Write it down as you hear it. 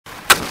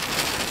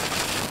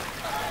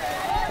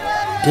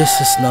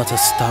This is not a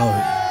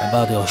story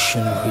about the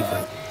Osun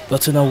River,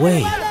 but in a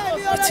way,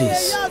 it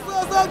is.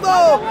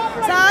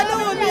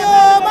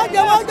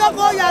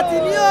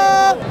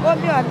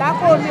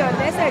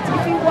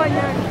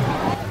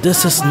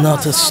 This is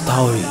not a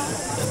story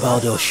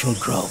about the Osun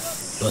Grove,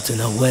 but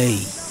in a way,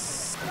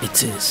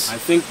 it is. I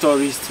think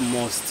tourists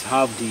must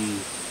have the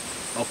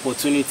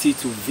opportunity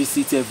to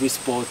visit every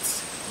spot.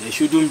 There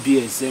shouldn't be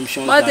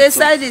exemptions. But they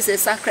said it's a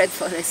sacred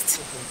forest.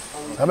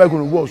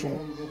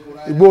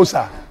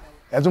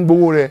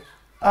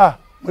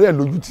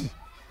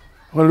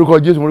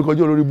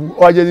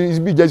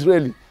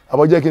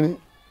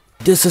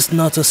 This is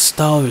not a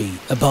story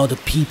about the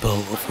people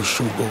of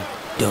Osogbo,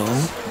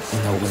 though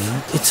in a way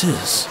it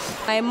is.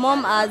 My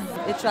mom has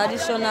a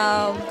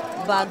traditional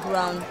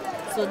background,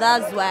 so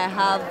that's why I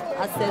have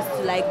access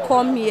to like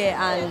come here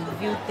and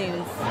view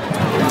things.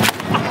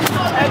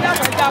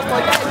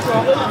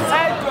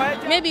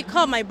 Maybe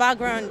call my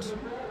background,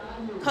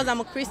 because I'm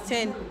a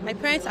Christian. My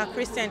parents are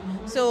Christian,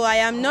 so I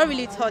am not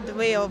really taught the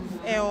way of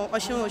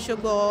Osun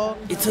Osogbo.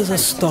 It is a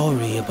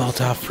story about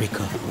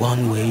Africa,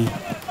 one way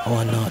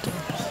or another.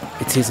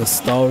 It is a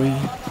story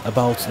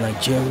about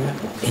Nigeria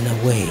in a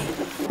way.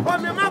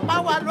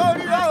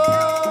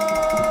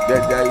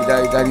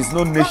 There is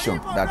no nation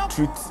that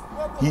treats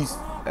his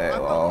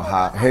or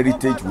her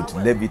heritage with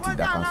levity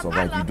that can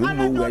survive. You don't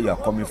know where you are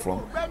coming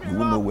from. You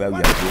won't know where we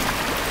are going.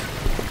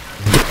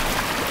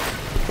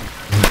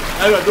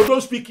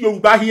 Don't speak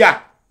Yoruba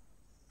here.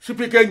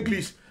 Speak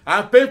English.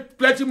 And pay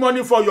plenty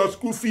money for your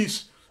school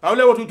fees. I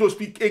only want you to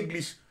speak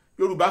English.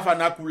 Yoruba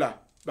vernacular.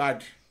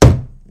 Bad.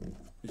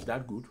 Is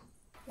that good?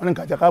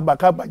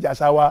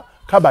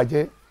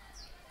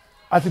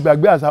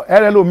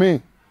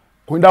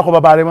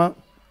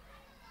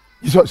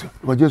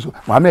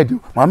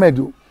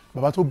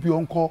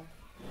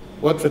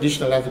 What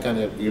traditional African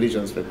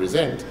religions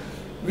represent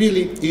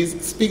really is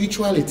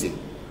spirituality.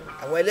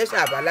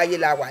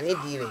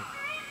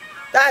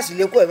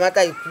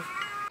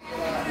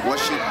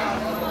 Worship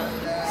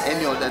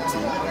any other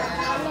thing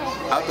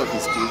out of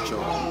his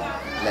culture,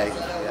 like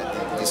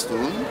the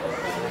stone,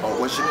 or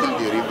worshiping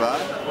the river,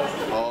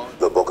 or...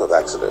 The book of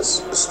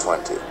Exodus is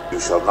 20. You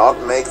shall not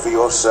make for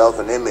yourself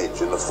an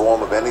image in the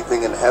form of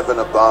anything in heaven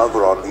above,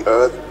 or on the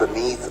earth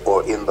beneath,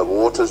 or in the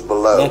waters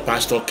below. One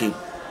pastor came.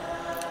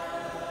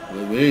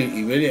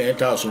 He really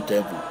entered Osun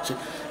temple.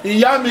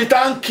 Iyami,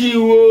 thank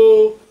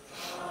you.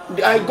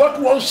 I got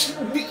one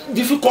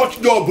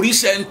difficult job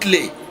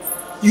recently.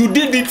 You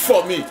did it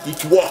for me.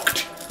 It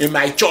worked in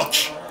my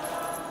church.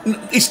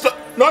 It's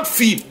not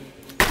fee.